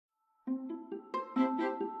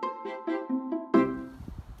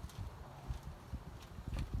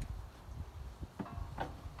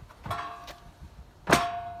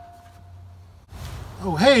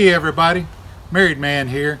Oh, hey everybody, married man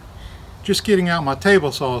here, just getting out my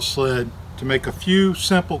table saw sled to make a few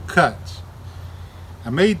simple cuts. I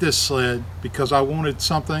made this sled because I wanted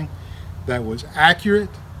something that was accurate,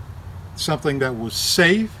 something that was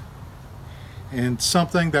safe, and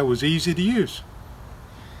something that was easy to use.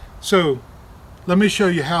 So let me show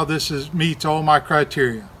you how this meets all my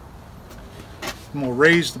criteria. I'm going to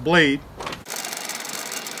raise the blade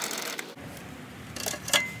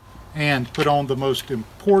and put on the most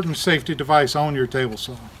important safety device on your table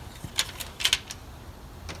saw.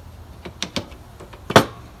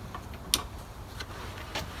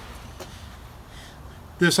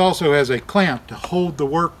 This also has a clamp to hold the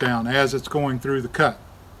work down as it's going through the cut.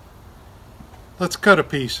 Let's cut a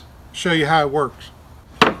piece, show you how it works.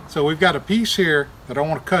 So we've got a piece here that I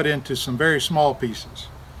want to cut into some very small pieces.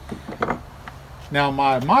 Now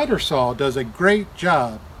my miter saw does a great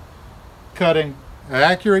job cutting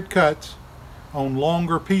accurate cuts on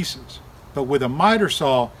longer pieces, but with a miter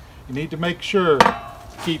saw you need to make sure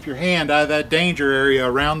to keep your hand out of that danger area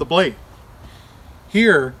around the blade.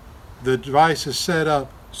 Here the device is set up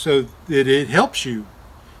so that it helps you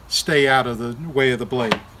stay out of the way of the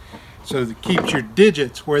blade, so that it keeps your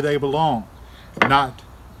digits where they belong, not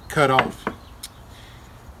cut off.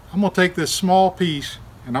 I'm going to take this small piece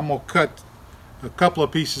and I'm going to cut a couple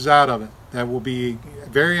of pieces out of it that will be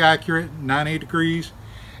very accurate, 90 degrees,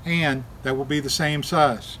 and that will be the same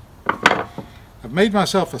size. I've made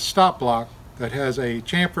myself a stop block that has a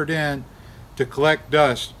chamfered end to collect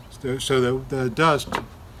dust so that the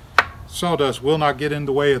sawdust will not get in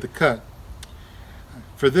the way of the cut.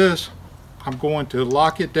 For this, I'm going to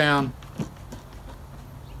lock it down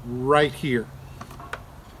right here.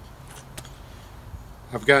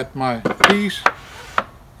 I've got my piece,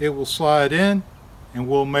 it will slide in and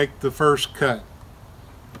we'll make the first cut.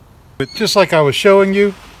 But just like I was showing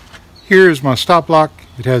you, here's my stop block.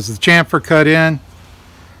 It has the chamfer cut in.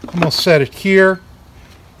 I'm going to set it here.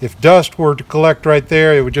 If dust were to collect right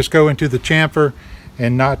there, it would just go into the chamfer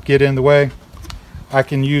and not get in the way. I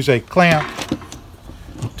can use a clamp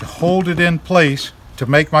to hold it in place to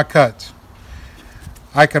make my cuts.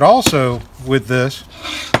 I could also, with this,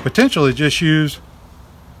 potentially just use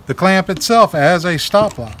the clamp itself as a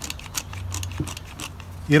stop block.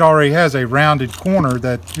 It already has a rounded corner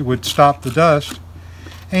that would stop the dust,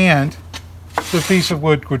 and the piece of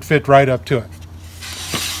wood would fit right up to it.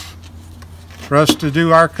 For us to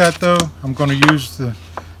do our cut though, I'm going to use the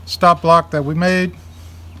stop block that we made,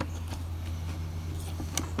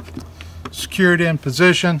 secure it in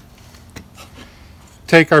position,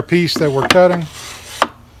 take our piece that we're cutting,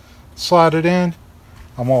 slide it in.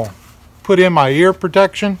 I'm going to put in my ear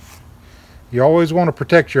protection. You always want to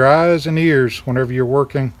protect your eyes and ears whenever you're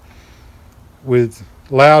working with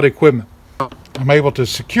loud equipment. I'm able to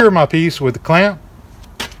secure my piece with the clamp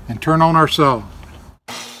and turn on our saw.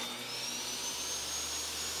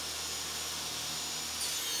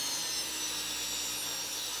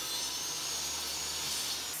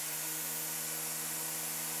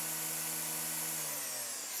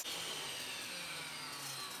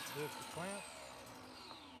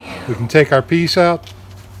 We can take our piece out.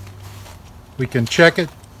 We can check it.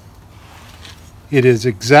 It is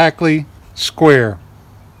exactly square.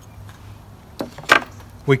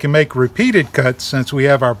 We can make repeated cuts since we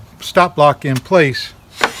have our stop block in place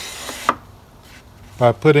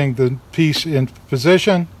by putting the piece in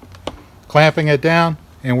position, clamping it down,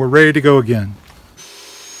 and we're ready to go again.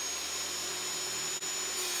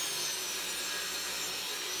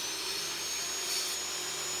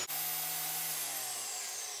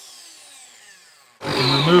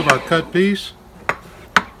 Remove our cut piece,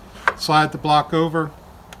 slide the block over,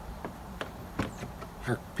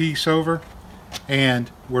 our piece over, and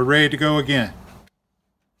we're ready to go again.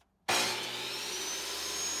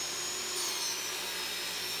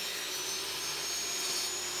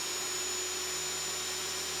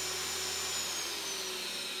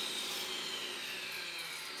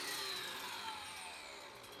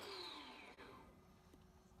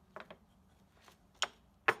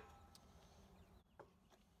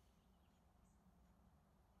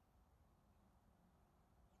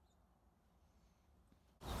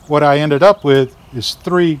 What I ended up with is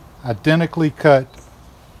 3 identically cut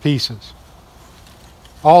pieces,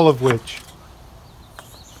 all of which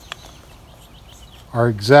are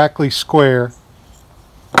exactly square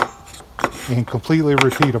and completely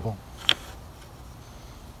repeatable.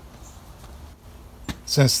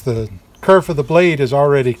 Since the kerf of the blade is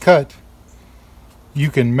already cut,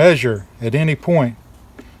 you can measure at any point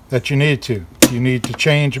that you need to. If you need to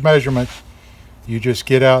change measurement, you just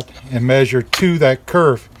get out and measure to that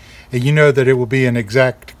kerf, and you know that it will be an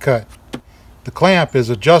exact cut. The clamp is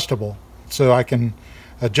adjustable, so I can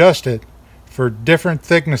adjust it for different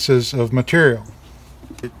thicknesses of material.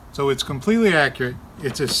 So it's completely accurate.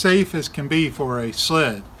 It's as safe as can be for a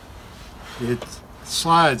sled. It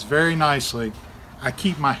slides very nicely. I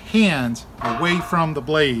keep my hands away from the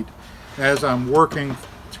blade as I'm working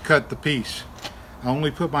to cut the piece. I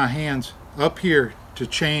only put my hands up here to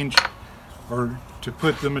change or to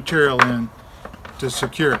put the material in to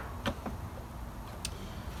secure it.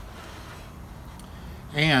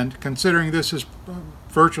 And considering this is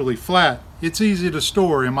virtually flat, it's easy to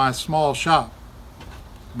store in my small shop,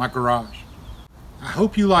 my garage. I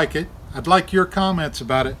hope you like it. I'd like your comments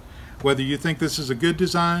about it, whether you think this is a good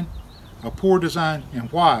design, a poor design,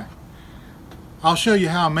 and why. I'll show you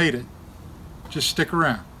how I made it. Just stick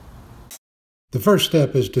around. The first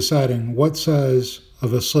step is deciding what size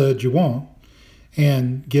of a sled you want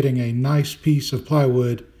and getting a nice piece of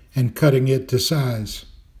plywood and cutting it to size.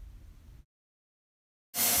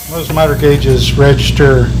 Most miter gauges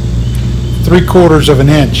register 3/4 of an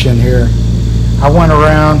inch in here. I went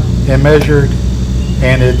around and measured,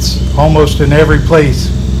 and it's almost in every place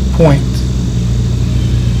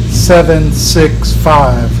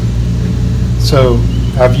 .765. So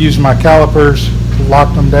I've used my calipers,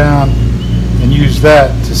 locked them down, and used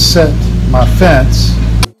that to set my fence.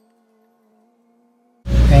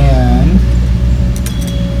 And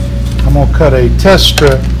I'm going to cut a test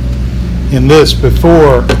strip in this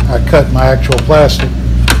before I cut my actual plastic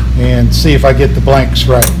and see if I get the blanks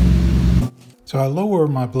right. So I lower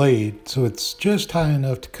my blade so it's just high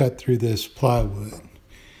enough to cut through this plywood.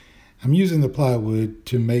 I'm using the plywood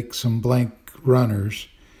to make some blank runners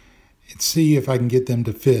and see if I can get them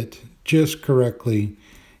to fit just correctly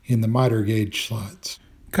in the miter gauge slots.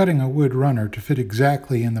 Cutting a wood runner to fit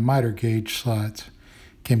exactly in the miter gauge slots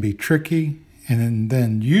can be tricky, and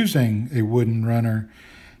then using a wooden runner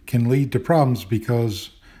can lead to problems because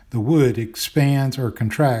the wood expands or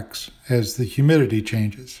contracts as the humidity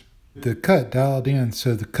changes. The cut dialed in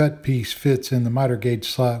so the cut piece fits in the miter gauge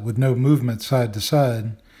slot with no movement side to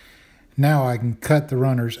side. Now I can cut the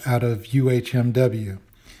runners out of UHMW.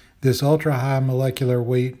 This ultra high molecular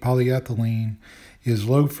weight polyethylene is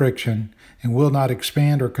low friction and will not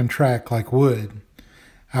expand or contract like wood.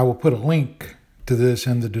 I will put a link to this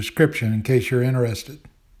in the description in case you're interested.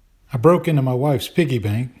 I broke into my wife's piggy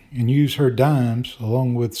bank and used her dimes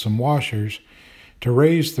along with some washers to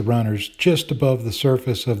raise the runners just above the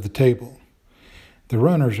surface of the table. The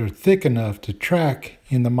runners are thick enough to track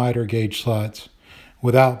in the miter gauge slots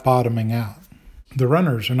without bottoming out. The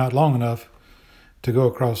runners are not long enough to go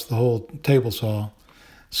across the whole table saw,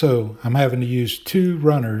 so I'm having to use 2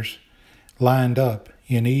 runners lined up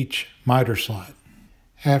in each miter slot.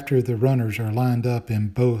 After the runners are lined up in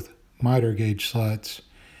both miter gauge slots,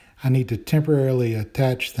 I need to temporarily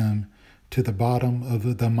attach them to the bottom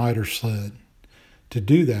of the miter sled. To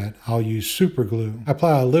do that, I'll use super glue. I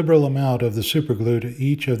apply a liberal amount of the super glue to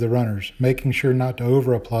each of the runners, making sure not to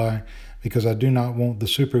over apply because I do not want the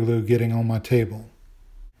super glue getting on my table.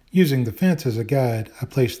 Using the fence as a guide, I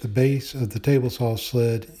place the base of the table saw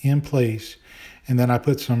sled in place, and then I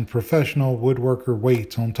put some professional woodworker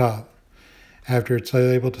weights on top. After it's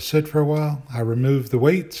able to sit for a while, I remove the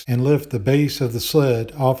weights and lift the base of the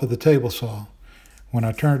sled off of the table saw. When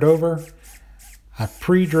I turn it over, I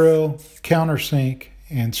pre-drill, countersink,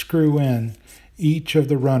 and screw in each of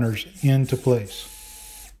the runners into place.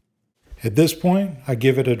 At this point, I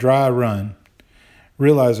give it a dry run,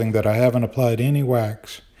 realizing that I haven't applied any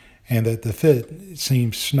wax and that the fit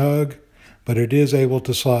seems snug, but it is able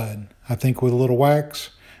to slide. I think with a little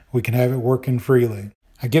wax, we can have it working freely.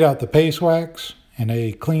 I get out the paste wax and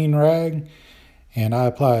a clean rag, and I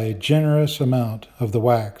apply a generous amount of the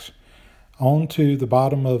wax onto the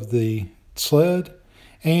bottom of the sled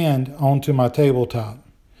and onto my tabletop.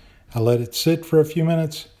 I let it sit for a few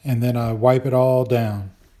minutes, and then I wipe it all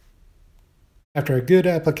down. After a good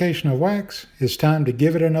application of wax, it's time to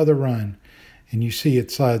give it another run, and you see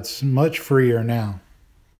it slides much freer now.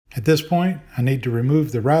 At this point, I need to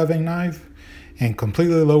remove the riving knife and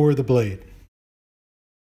completely lower the blade.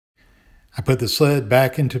 I put the sled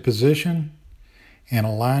back into position and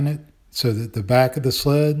align it so that the back of the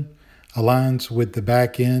sled aligns with the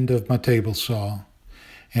back end of my table saw.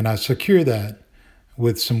 And I secure that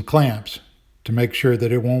with some clamps to make sure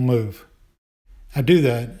that it won't move. I do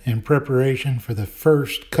that in preparation for the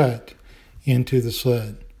first cut into the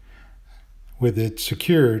sled. With it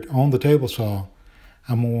secured on the table saw,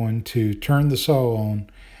 I'm going to turn the saw on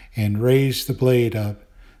and raise the blade up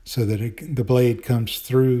so that the blade comes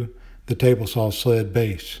through the table saw sled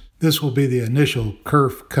base. This will be the initial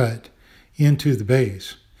kerf cut into the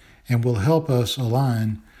base and will help us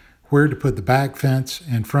align where to put the back fence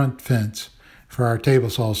and front fence for our table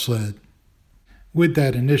saw sled. With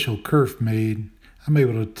that initial kerf made, I'm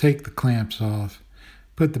able to take the clamps off,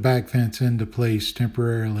 put the back fence into place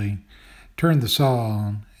temporarily, turn the saw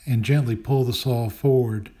on, and gently pull the saw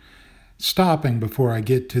forward, stopping before I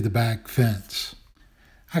get to the back fence.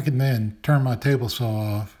 I can then turn my table saw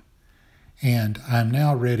off, and I'm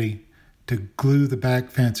now ready to glue the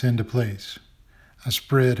back fence into place. I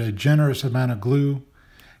spread a generous amount of glue,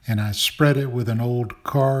 and I spread it with an old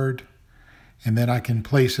card, and then I can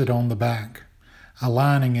place it on the back,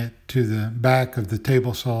 aligning it to the back of the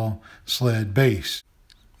table saw sled base.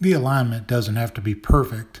 The alignment doesn't have to be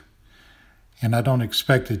perfect, and I don't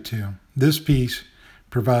expect it to. This piece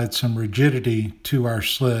provides some rigidity to our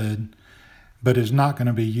sled, but is not going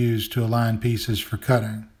to be used to align pieces for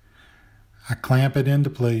cutting. I clamp it into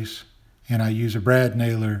place, and I use a brad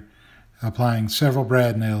nailer, applying several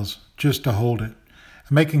brad nails just to hold it,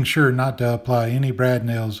 making sure not to apply any brad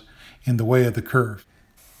nails in the way of the curve.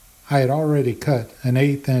 I had already cut an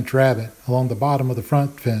 1/8 inch rabbet along the bottom of the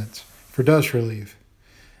front fence for dust relief.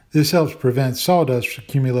 This helps prevent sawdust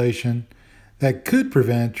accumulation that could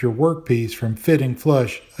prevent your workpiece from fitting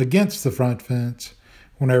flush against the front fence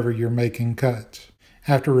whenever you're making cuts.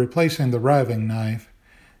 After replacing the riving knife,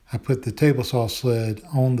 I put the table saw sled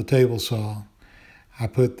on the table saw. I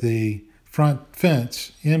put the front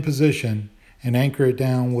fence in position and anchor it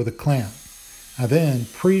down with a clamp. I then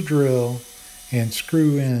pre-drill and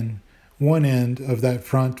screw in one end of that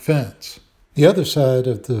front fence. The other side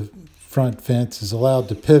of the front fence is allowed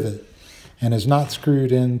to pivot and is not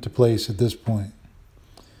screwed into place at this point.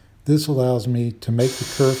 This allows me to make the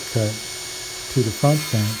kerf cut to the front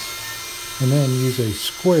fence and then use a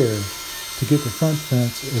square to get the front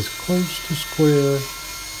fence as close to square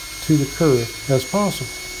to the kerf as possible.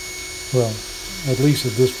 Well, at least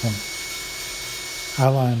at this point. I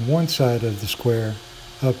line one side of the square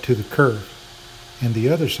up to the kerf and the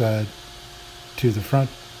other side to the front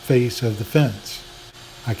face of the fence.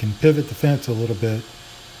 I can pivot the fence a little bit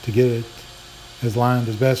to get it as lined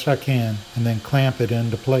as best I can and then clamp it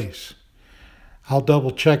into place. I'll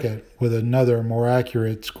double check it with another more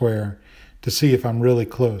accurate square to see if I'm really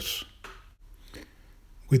close.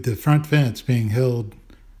 With the front fence being held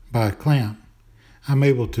by a clamp, I'm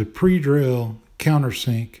able to pre-drill,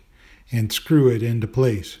 countersink, and screw it into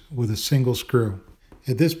place with a single screw.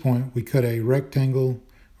 At this point, we cut a rectangle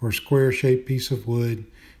or square-shaped piece of wood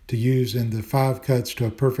to use in the 5 cuts to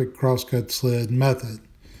a perfect cross-cut sled method.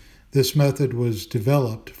 This method was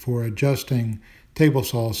developed for adjusting table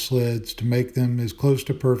saw sleds to make them as close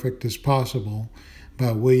to perfect as possible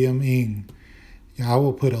by William Ng. I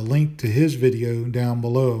will put a link to his video down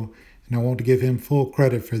below, and I want to give him full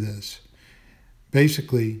credit for this.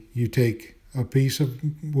 Basically, you take a piece of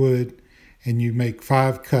wood and you make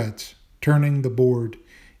 5 cuts, turning the board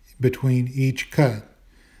between each cut.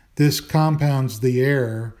 This compounds the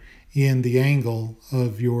error in the angle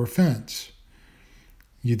of your fence.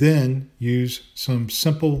 You then use some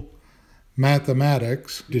simple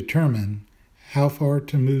mathematics to determine how far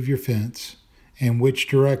to move your fence and which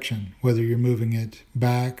direction, whether you're moving it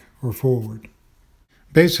back or forward.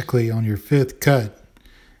 Basically, on your 5th cut,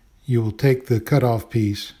 you will take the cutoff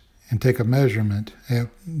piece and take a measurement at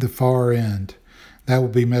the far end. That will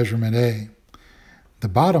be measurement A. The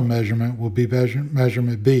bottom measurement will be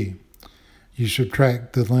measurement B. You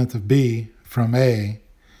subtract the length of B from A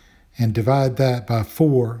and divide that by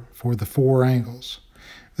 4 for the 4 angles.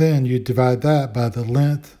 Then you divide that by the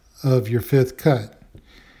length of your 5th cut.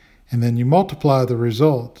 And then you multiply the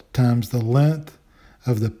result times the length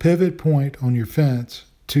of the pivot point on your fence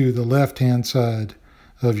to the left-hand side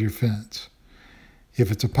of your fence. If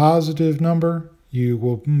it's a positive number, you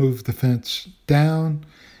will move the fence down.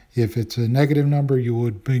 If it's a negative number, you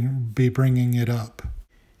would be bringing it up.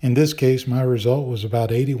 In this case, my result was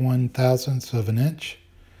about 81 thousandths of an inch.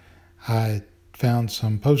 I found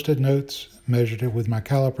some post-it notes, measured it with my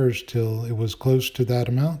calipers till it was close to that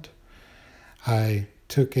amount. I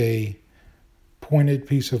took a pointed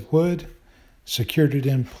piece of wood, secured it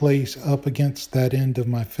in place up against that end of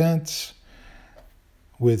my fence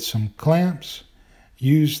with some clamps,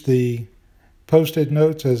 used the post-it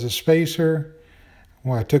notes as a spacer.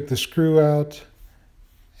 Well, I took the screw out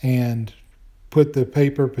and put the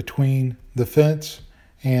paper between the fence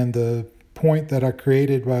and the point that I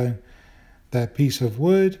created by that piece of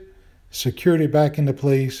wood, secured it back into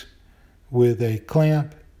place with a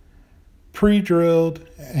clamp, pre-drilled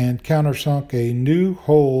and countersunk a new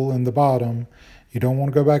hole in the bottom. You don't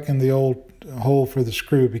want to go back in the old hole for the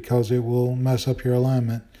screw because it will mess up your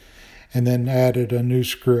alignment, and then added a new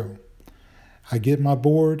screw. I get my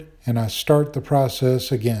board and I start the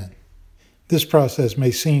process again. This process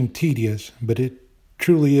may seem tedious, but it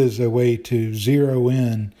truly is a way to zero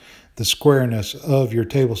in the squareness of your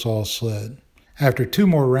table saw sled. After 2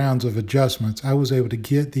 more rounds of adjustments, I was able to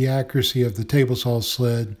get the accuracy of the table saw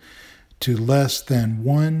sled to less than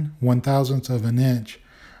 1/1000th of an inch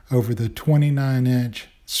over the 29-inch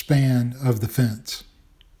span of the fence.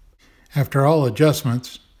 After all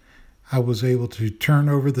adjustments, I was able to turn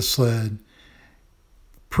over the sled,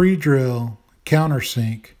 pre-drill,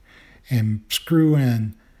 countersink, and screw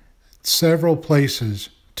in several places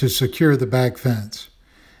to secure the back fence,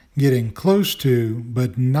 getting close to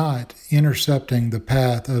but not intercepting the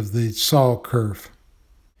path of the saw kerf.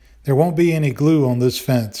 There won't be any glue on this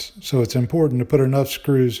fence, so it's important to put enough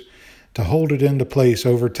screws to hold it into place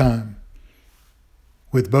over time.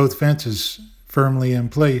 With both fences firmly in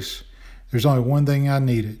place, there's only one thing I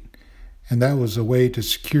needed, and that was a way to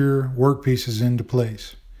secure workpieces into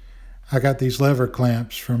place. I got these lever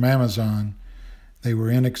clamps from Amazon. They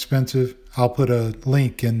were inexpensive. I'll put a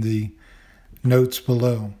link in the notes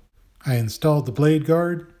below. I installed the blade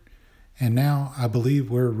guard, and now I believe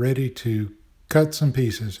we're ready to cut some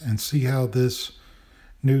pieces and see how this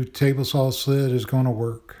new table saw sled is going to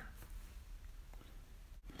work.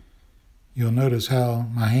 You'll notice how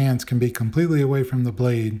my hands can be completely away from the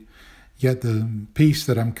blade, yet the piece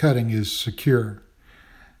that I'm cutting is secure.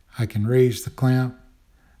 I can raise the clamp,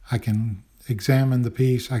 I can examine the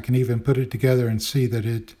piece, I can even put it together and see that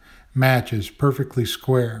it matches perfectly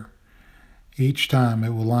square. Each time it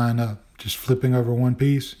will line up. Just flipping over one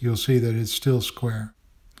piece, you'll see that it's still square.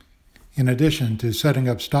 In addition to setting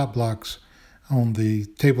up stop blocks on the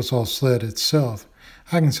table saw sled itself,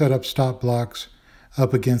 I can set up stop blocks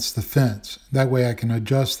up against the fence. That way I can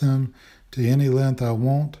adjust them to any length I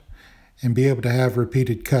want and be able to have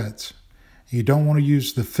repeated cuts. You don't want to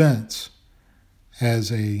use the fence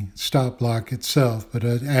as a stop block itself, but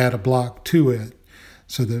add a block to it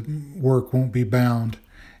so that work won't be bound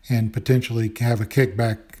and potentially have a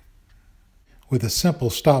kickback. With a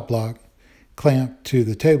simple stop block clamped to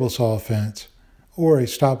the table saw fence or a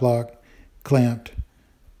stop block clamped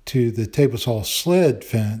to the table saw sled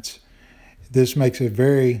fence, this makes it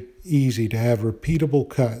very easy to have repeatable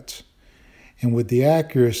cuts. And with the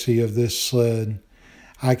accuracy of this sled,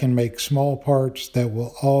 I can make small parts that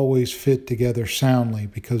will always fit together soundly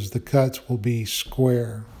because the cuts will be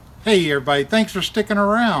square. Hey everybody, thanks for sticking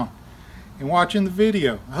around and watching the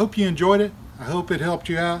video. I hope you enjoyed it. I hope it helped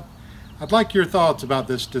you out. I'd like your thoughts about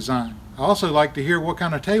this design. I also like to hear what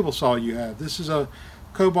kind of table saw you have. This is a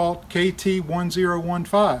Cobalt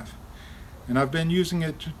KT1015. And I've been using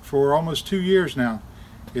it for almost 2 years now.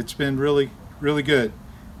 It's been really, really good.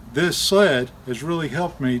 This sled has really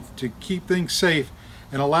helped me to keep things safe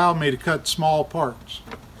and allowed me to cut small parts.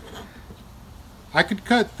 I could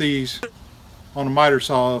cut these on a miter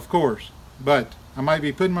saw, of course, but I might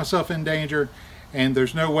be putting myself in danger, and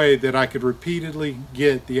there's no way that I could repeatedly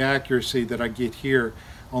get the accuracy that I get here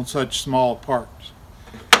on such small parts.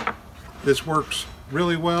 This works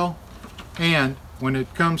really well, and when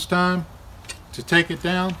it comes time to take it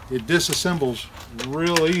down, it disassembles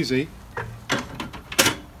real easy.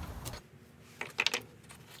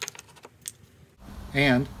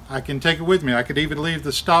 And I can take it with me. I could even leave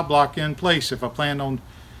the stop block in place if I plan on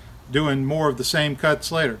doing more of the same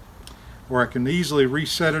cuts later. Or I can easily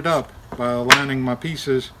reset it up by aligning my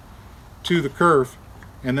pieces to the kerf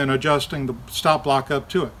and then adjusting the stop block up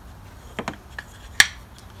to it.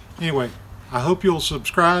 Anyway, I hope you'll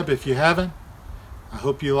subscribe if you haven't. I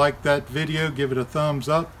hope you liked that video. Give it a thumbs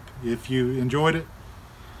up if you enjoyed it.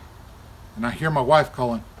 And I hear my wife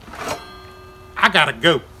calling. I gotta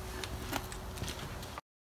go.